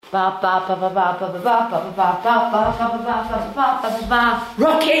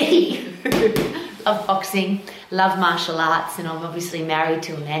Rocky. Love boxing, love martial arts, and I'm obviously married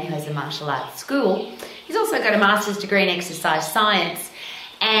to a man who has a martial arts school. He's also got a master's degree in exercise science.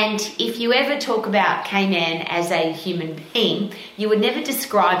 And if you ever talk about K-Man as a human being, you would never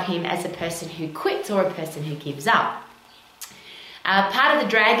describe him as a person who quits or a person who gives up. Part of the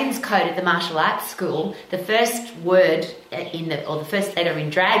Dragon's Code at the martial arts school, the first word the first letter in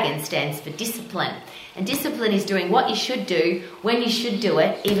Dragon stands for discipline. And discipline is doing what you should do, when you should do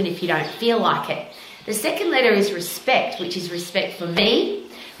it, even if you don't feel like it. The second letter is respect, which is respect for me,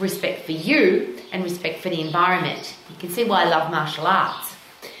 respect for you, and respect for the environment. You can see why I love martial arts.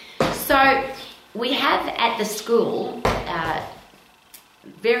 So we have at the school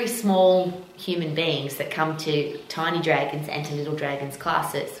very small human beings that come to Tiny Dragons and to Little Dragons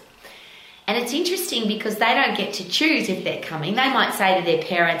classes. And it's interesting because they don't get to choose if they're coming. They might say to their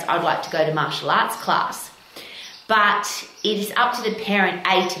parents, I'd like to go to martial arts class. But it is up to the parent,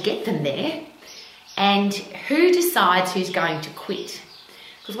 A, to get them there, and who decides who's going to quit.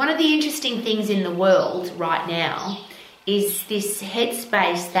 Because one of the interesting things in the world right now is this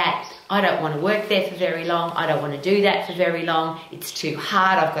headspace that I don't want to work there for very long, I don't want to do that for very long, it's too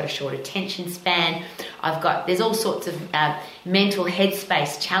hard, I've got a short attention span, there's all sorts of mental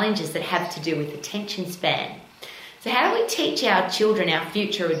headspace challenges that have to do with attention span. So how do we teach our children, our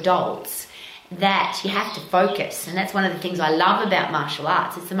future adults, that you have to focus? And that's one of the things I love about martial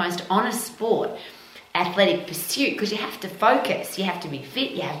arts. It's the most honest sport, athletic pursuit, because you have to focus. You have to be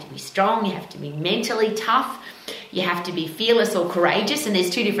fit, you have to be strong, you have to be mentally tough, you have to be fearless or courageous, and there's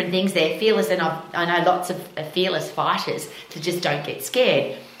two different things there. Fearless, and I know lots of fearless fighters that just don't get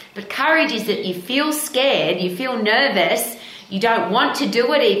scared. But courage is that you feel scared, you feel nervous, you don't want to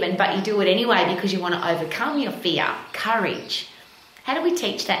do it even, but you do it anyway because you want to overcome your fear. Courage. How do we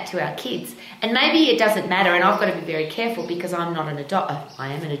teach that to our kids? And maybe it doesn't matter, and I've got to be very careful because I'm not an adult. I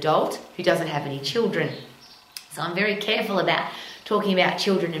am an adult who doesn't have any children. So I'm very careful about talking about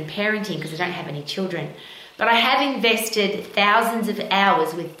children and parenting because I don't have any children. But I have invested thousands of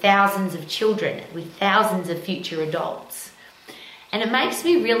hours with thousands of children, with thousands of future adults. And it makes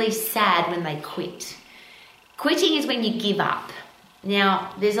me really sad when they quit. Quitting is when you give up.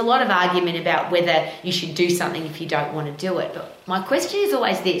 Now, there's a lot of argument about whether you should do something if you don't want to do it. But my question is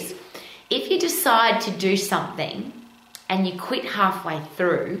always this. If you decide to do something and you quit halfway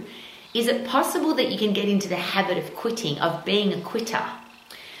through, is it possible that you can get into the habit of quitting, of being a quitter?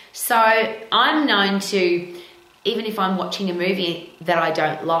 So I'm known to, even if I'm watching a movie that I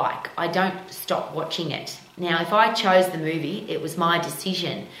don't like, I don't stop watching it. Now, if I chose the movie, it was my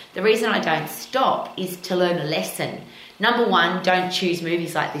decision. The reason I don't stop is to learn a lesson. Number one, don't choose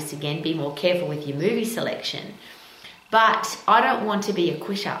movies like this again. Be more careful with your movie selection. But I don't want to be a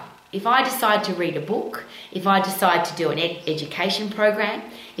quitter. If I decide to read a book, if I decide to do an education program,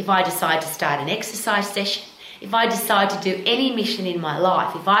 if I decide to start an exercise session, if I decide to do any mission in my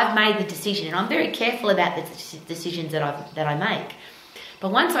life, if I've made the decision, and I'm very careful about the decisions that I make,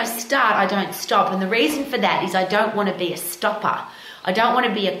 but once I start, I don't stop. And the reason for that is I don't want to be a stopper. I don't want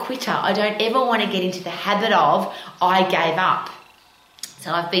to be a quitter. I don't ever want to get into the habit of, I gave up.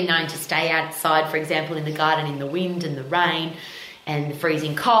 So I've been known to stay outside, for example, in the garden in the wind and the rain and the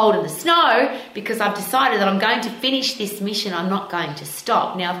freezing cold and the snow because I've decided that I'm going to finish this mission. I'm not going to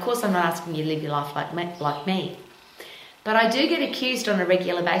stop. Now, of course, I'm not asking you to live your life like me. But I do get accused on a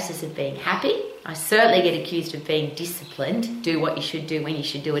regular basis of being happy. I certainly get accused of being disciplined. Do what you should do when you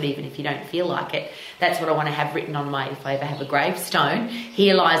should do it, even if you don't feel like it. That's what I want to have written on if I ever have a gravestone.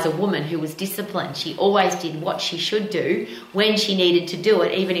 Here lies a woman who was disciplined. She always did what she should do when she needed to do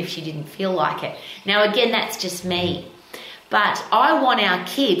it, even if she didn't feel like it. Now, again, that's just me. But I want our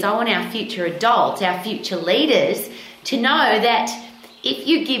kids, I want our future adults, our future leaders to know that if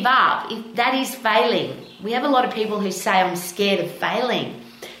you give up, that is failing. We have a lot of people who say, I'm scared of failing.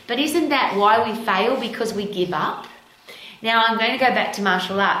 But isn't that why we fail? Because we give up? Now, I'm going to go back to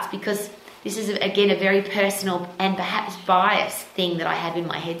martial arts because this is, again, a very personal and perhaps biased thing that I have in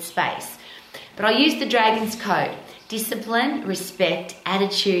my headspace. But I use the Dragon's Code. Discipline, respect,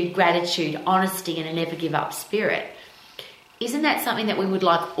 attitude, gratitude, honesty, and a never give up spirit. Isn't that something that we would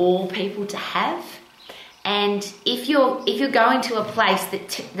like all people to have? And if you're going to a place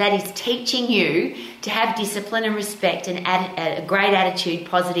that is teaching you to have discipline and respect and a great attitude,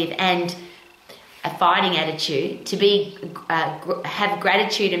 positive, and a fighting attitude, to have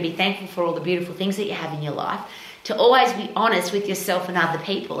gratitude and be thankful for all the beautiful things that you have in your life, to always be honest with yourself and other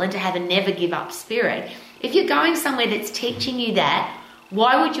people, and to have a never give up spirit. If you're going somewhere that's teaching you that,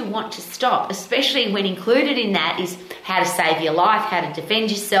 Why would you want to stop? Especially when included in that is how to save your life, how to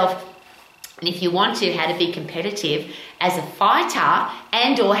defend yourself, and if you want to, how to be competitive as a fighter,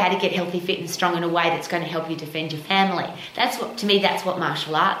 and or how to get healthy, fit and strong in a way that's going to help you defend your family. To me, that's what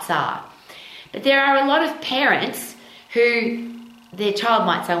martial arts are. But there are a lot of parents who their child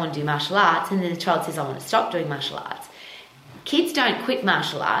might say, I want to do martial arts, and then the child says, I want to stop doing martial arts. Kids don't quit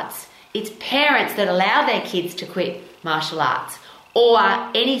martial arts. It's parents that allow their kids to quit martial arts or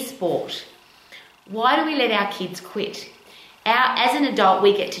any sport. Why do we let our kids quit? As an adult,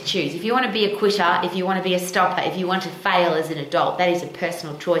 we get to choose. If you want to be a quitter, if you want to be a stopper, if you want to fail as an adult, that is a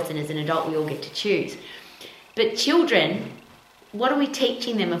personal choice, and as an adult, we all get to choose. But children, what are we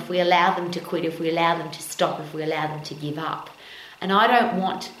teaching them if we allow them to quit, if we allow them to stop, if we allow them to give up? And I don't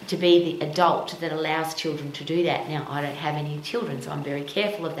want to be the adult that allows children to do that. Now, I don't have any children, so I'm very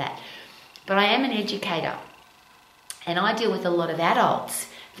careful of that. But I am an educator, and I deal with a lot of adults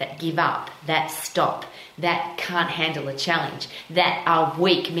that give up, that stop, that can't handle a challenge, that are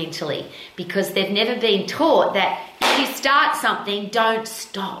weak mentally, because they've never been taught that if you start something, don't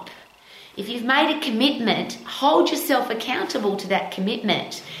stop. If you've made a commitment, hold yourself accountable to that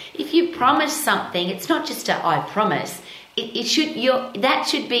commitment. If you promise something, it's not just a I promise. That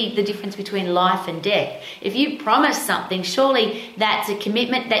should be the difference between life and death. If you promise something, surely that's a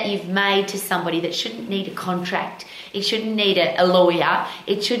commitment that you've made to somebody that shouldn't need a contract. It shouldn't need a lawyer.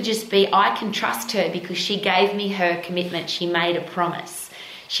 It should just be, I can trust her because she gave me her commitment. She made a promise.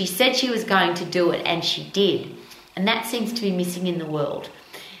 She said she was going to do it, and she did. And that seems to be missing in the world.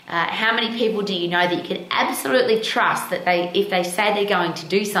 How many people do you know that you can absolutely trust that if they say they're going to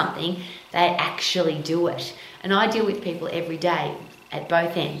do something, they actually do it? And I deal with people every day at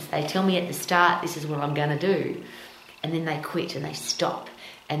both ends. They tell me at the start, this is what I'm going to do. And then they quit and they stop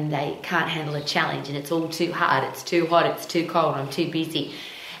and they can't handle a challenge, and it's all too hard, it's too hot, it's too cold, I'm too busy.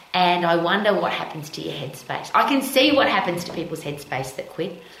 And I wonder what happens to your headspace. I can see what happens to people's headspace that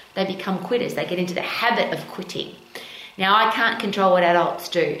quit. They become quitters. They get into the habit of quitting. Now, I can't control what adults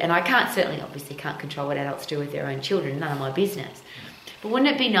do, and I obviously can't control what adults do with their own children, none of my business. But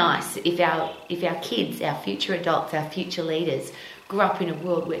wouldn't it be nice if our kids, our future adults, our future leaders grew up in a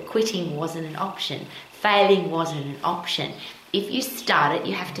world where quitting wasn't an option, failing wasn't an option. If you start it,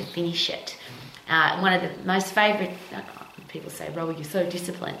 you have to finish it. One of the most favourite, people say, Rowie, you're so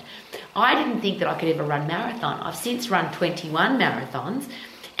disciplined. I didn't think that I could ever run marathon. I've since run 21 marathons.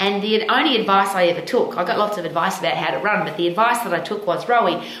 And the only advice I ever took, I got lots of advice about how to run, but the advice that I took was,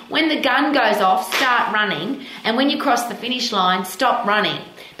 Rowie, when the gun goes off, start running. And when you cross the finish line, stop running.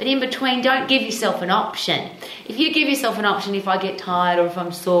 But in between, don't give yourself an option. If you give yourself an option, if I get tired or if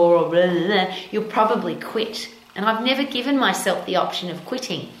I'm sore or blah, blah, blah, you'll probably quit. And I've never given myself the option of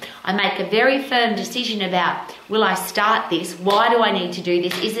quitting. I make a very firm decision about, will I start this? Why do I need to do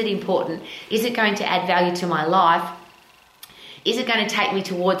this? Is it important? Is it going to add value to my life? Is it going to take me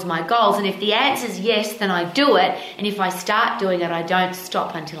towards my goals? And if the answer is yes, then I do it. And if I start doing it, I don't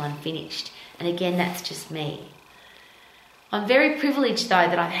stop until I'm finished. And again, that's just me. I'm very privileged, though,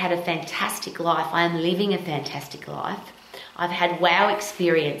 that I've had a fantastic life. I am living a fantastic life. I've had wow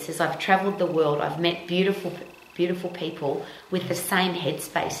experiences. I've travelled the world. I've met beautiful people with the same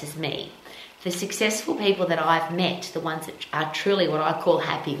headspace as me. The successful people that I've met, the ones that are truly what I call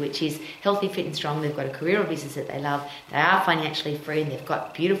happy, which is healthy, fit and strong, they've got a career or business that they love, they are financially free and they've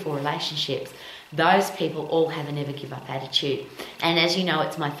got beautiful relationships, those people all have a never give up attitude. And as you know,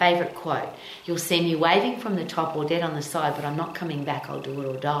 it's my favourite quote. You'll see me waving from the top or dead on the side, but I'm not coming back, I'll do it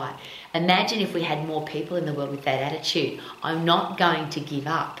or die. Imagine if we had more people in the world with that attitude. I'm not going to give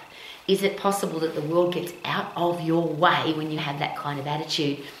up. Is it possible that the world gets out of your way when you have that kind of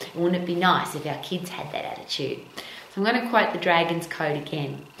attitude? Wouldn't it be nice if our kids had that attitude? So I'm going to quote the Dragon's Code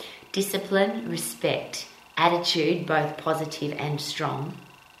again. Discipline, respect, attitude, both positive and strong.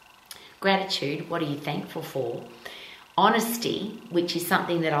 Gratitude, what are you thankful for? Honesty, which is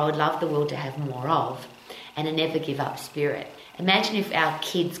something that I would love the world to have more of. And a never give up spirit. Imagine if our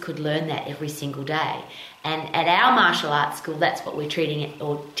kids could learn that every single day. And at our martial arts school, that's what we're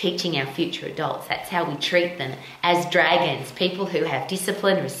teaching our future adults. That's how we treat them as dragons, people who have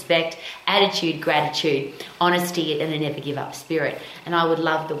discipline, respect, attitude, gratitude, honesty, and a never give up spirit. And I would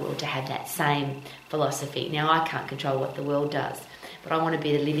love the world to have that same philosophy. Now, I can't control what the world does, but I want to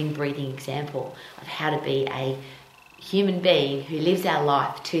be the living, breathing example of how to be a human being who lives our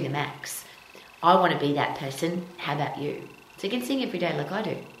life to the max. I want to be that person. How about you? So you can sing every day like I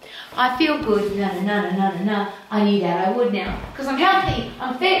do. I feel good, na. I knew that I would now. Because I'm healthy,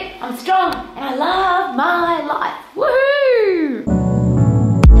 I'm fit, I'm strong, and I love my life. Woohoo!